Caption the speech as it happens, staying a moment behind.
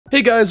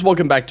Hey guys,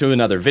 welcome back to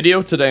another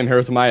video. Today I'm here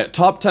with my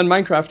top 10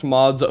 Minecraft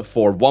mods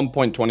for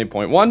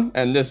 1.20.1,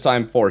 and this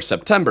time for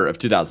September of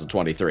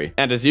 2023.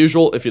 And as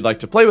usual, if you'd like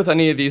to play with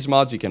any of these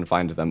mods, you can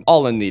find them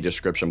all in the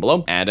description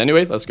below. And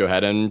anyway, let's go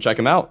ahead and check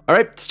them out.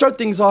 Alright, to start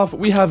things off,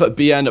 we have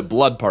BN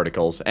Blood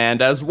Particles,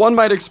 and as one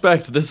might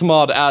expect, this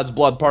mod adds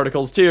blood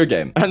particles to your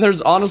game. And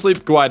there's honestly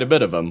quite a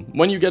bit of them.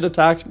 When you get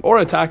attacked or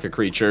attack a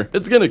creature,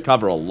 it's gonna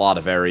cover a lot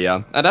of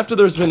area. And after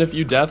there's been a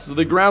few deaths,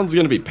 the ground's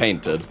gonna be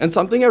painted. And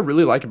something I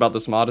really like about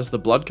this mod is the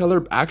blood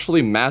color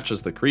actually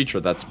matches the creature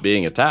that's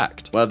being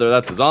attacked. Whether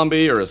that's a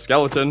zombie or a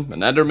skeleton, an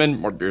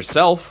enderman, or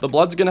yourself, the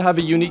blood's gonna have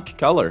a unique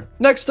color.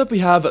 Next up we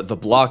have the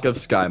Block of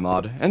Sky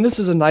mod, and this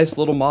is a nice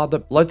little mod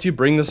that lets you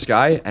bring the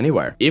sky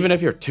anywhere. Even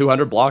if you're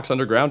 200 blocks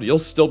underground, you'll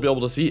still be able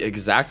to see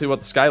exactly what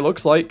the sky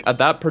looks like at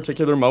that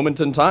particular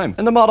moment in time.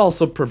 And the mod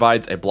also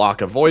provides a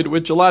block of void,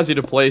 which allows you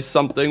to place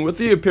something with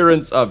the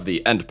appearance of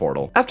the end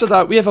portal. After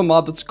that, we have a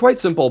mod that's quite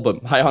simple,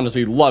 but I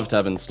honestly love to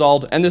have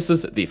installed, and this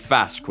is the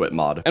FastQuit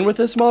mod. And with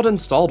this mod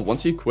installed,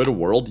 once you quit a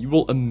world, you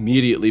will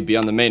immediately be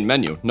on the main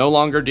menu. No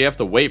longer do you have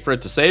to wait for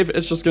it to save,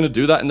 it's just going to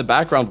do that in the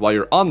background while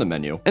you're on the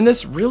menu. And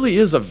this really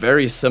is a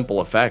very simple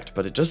effect,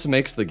 but it just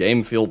makes the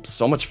game feel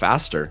so much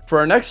faster. For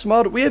our next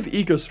mod, we have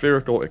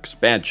Ecospherical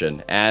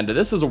Expansion, and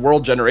this is a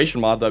world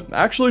generation mod that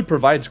actually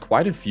provides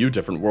quite a few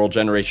different world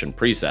generation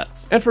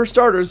presets. And for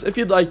starters, if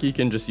you'd like, you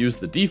can just use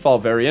the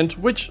default variant,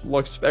 which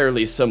looks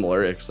fairly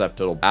similar,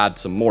 except it'll add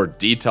some more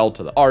detail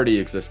to the already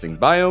existing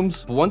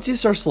biomes. But once you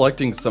start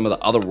selecting some of the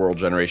other world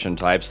generation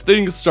types,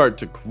 things start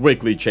to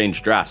quickly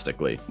change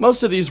drastically.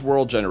 Most of these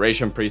world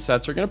generation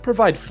presets are going to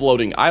provide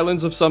floating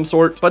islands of some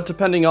sort, but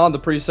depending on the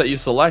preset you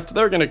select,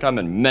 they're going to come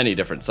in many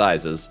different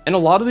sizes. And a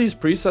lot of these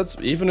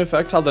presets even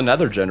affect how the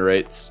nether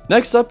generates.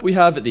 Next up, we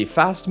have the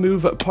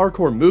FastMove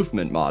Parkour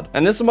Movement mod,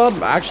 and this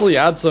mod actually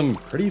adds some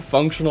pretty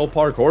functional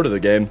parkour to the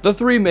game. The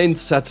three main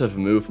sets of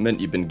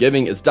movement you've been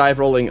giving is dive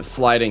rolling,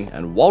 sliding,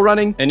 and wall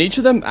running, and each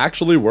of them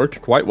actually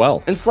work quite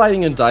well. And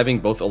sliding and diving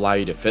both allow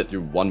you to fit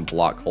through one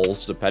block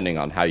holes depending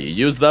on how you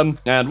use them,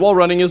 and wall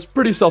running is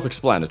pretty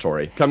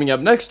self-explanatory. Coming up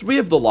next, we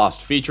have the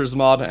Lost Features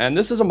mod, and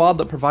this is a mod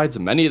that provides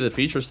many of the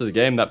features to the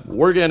game that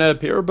were gonna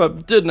appear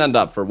but didn't end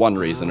up for one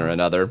reason or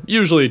another,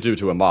 usually due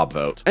to a mob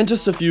vote. And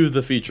just a few of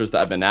the features that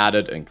have been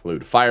added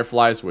include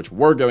fireflies, which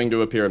were going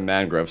to appear in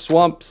mangrove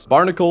swamps,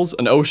 barnacles,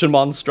 an ocean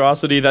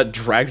monstrosity that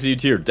drags you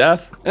to your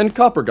death, and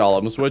copper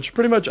golems, which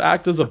pretty much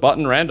act as a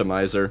button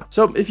randomizer.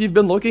 So if you've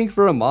been looking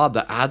for a mod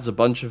that adds a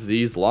bunch of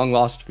these long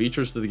lost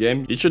features to the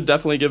game, you should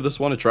definitely give this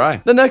one a try.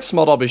 The next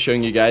mod I'll be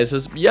showing you guys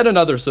is yet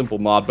another simple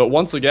mod, but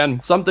once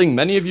again, something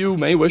many of you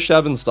may wish to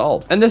have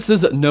installed. And this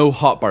is no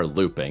hotbar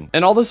looping.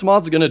 And all this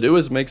mod's gonna do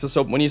is makes it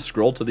so when you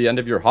scroll to the end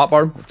of your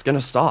hotbar, it's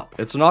gonna stop.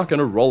 It's not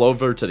gonna roll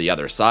over to the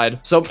other side.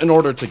 So in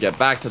order to get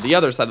back to the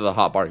other side of the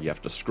hotbar, you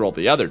have to scroll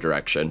the other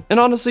direction. And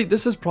honestly,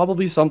 this is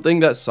probably something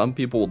that some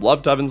people would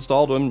love to have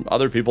installed and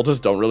other people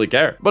just don't really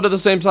care. But at the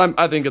same time,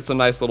 I think it's a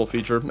nice little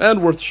feature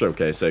and worth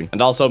showcasing.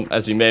 And also,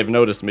 as you may have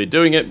noticed me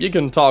doing it, you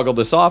can toggle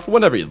this off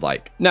whenever you'd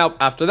like. Now,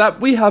 after that,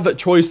 we have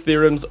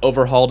ChoiceTheorem's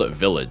Overhauled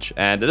Village,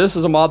 and this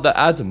is a mod that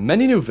adds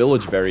many new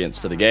village variants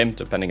to the game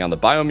depending on the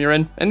biome you're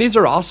in, and these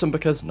are awesome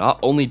because not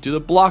only do the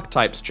block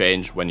types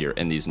change when you're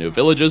in these new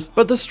villages,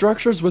 but the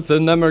structures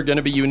within them are going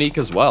to be unique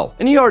as well.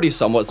 And you already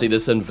somewhat see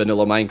this in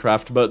vanilla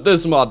Minecraft, but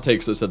this mod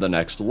takes it to the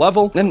next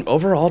level, and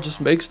overall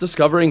just makes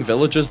discovering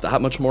villages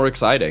that much more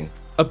exciting.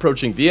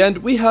 Approaching the end,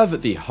 we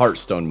have the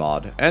Heartstone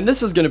mod, and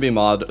this is going to be a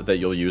mod that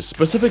you'll use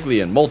specifically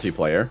in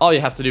multiplayer. All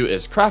you have to do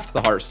is craft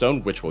the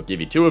Heartstone, which will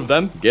give you 2 of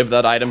them, give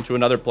that item to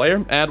another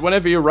player, and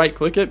whenever you right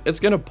click it, it's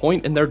going to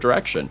point in their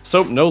direction.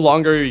 So no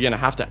longer are you going to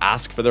have to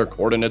ask for their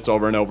coordinates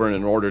over and over, and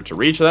in order to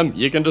reach them,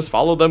 you can just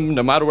follow them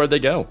no matter where they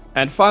go.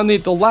 And finally,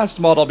 the last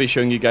mod I'll be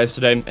showing you guys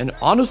today, and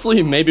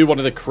honestly maybe one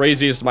of the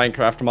craziest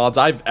Minecraft mods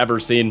I've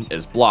ever seen,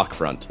 is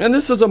Blockfront. And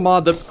this is a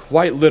mod that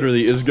quite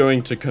literally is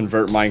going to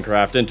convert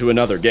Minecraft into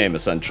another game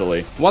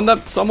essentially. One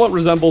that somewhat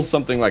resembles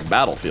something like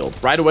Battlefield.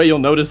 Right away, you'll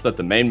notice that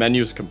the main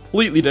menu is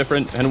completely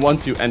different, and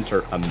once you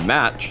enter a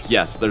match,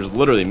 yes, there's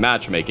literally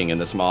matchmaking in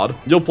this mod,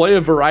 you'll play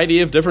a variety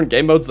of different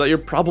game modes that you're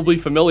probably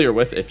familiar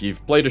with if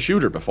you've played a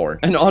shooter before.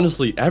 And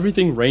honestly,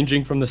 everything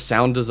ranging from the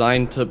sound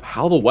design to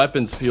how the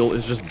weapons feel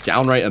is just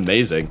downright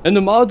amazing. And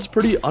the mod's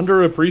pretty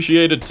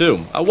underappreciated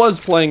too. I was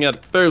playing at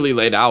a fairly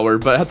late hour,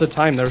 but at the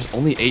time there's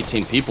only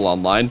 18 people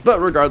online.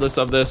 But regardless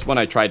of this, when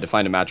I tried to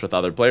find a match with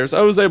other players,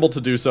 I was able to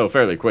do so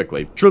fairly quickly.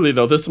 Truly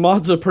though, this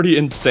mod's a pretty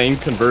insane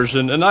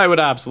conversion, and I would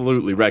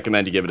absolutely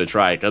recommend you give it a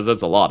try because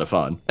it's a lot of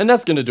fun. And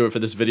that's gonna do it for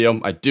this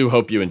video. I do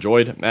hope you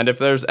enjoyed, and if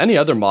there's any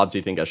other mods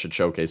you think I should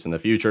showcase in the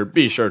future,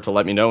 be sure to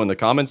let me know in the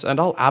comments and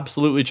I'll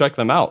absolutely check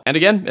them out. And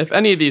again, if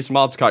any of these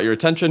mods caught your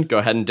attention, go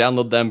ahead and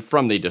download them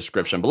from the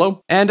description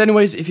below. And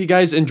anyways, if you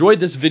guys enjoyed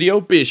this video,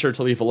 be sure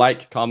to leave a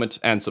like, comment,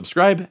 and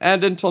subscribe,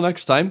 and until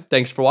next time,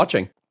 thanks for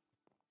watching.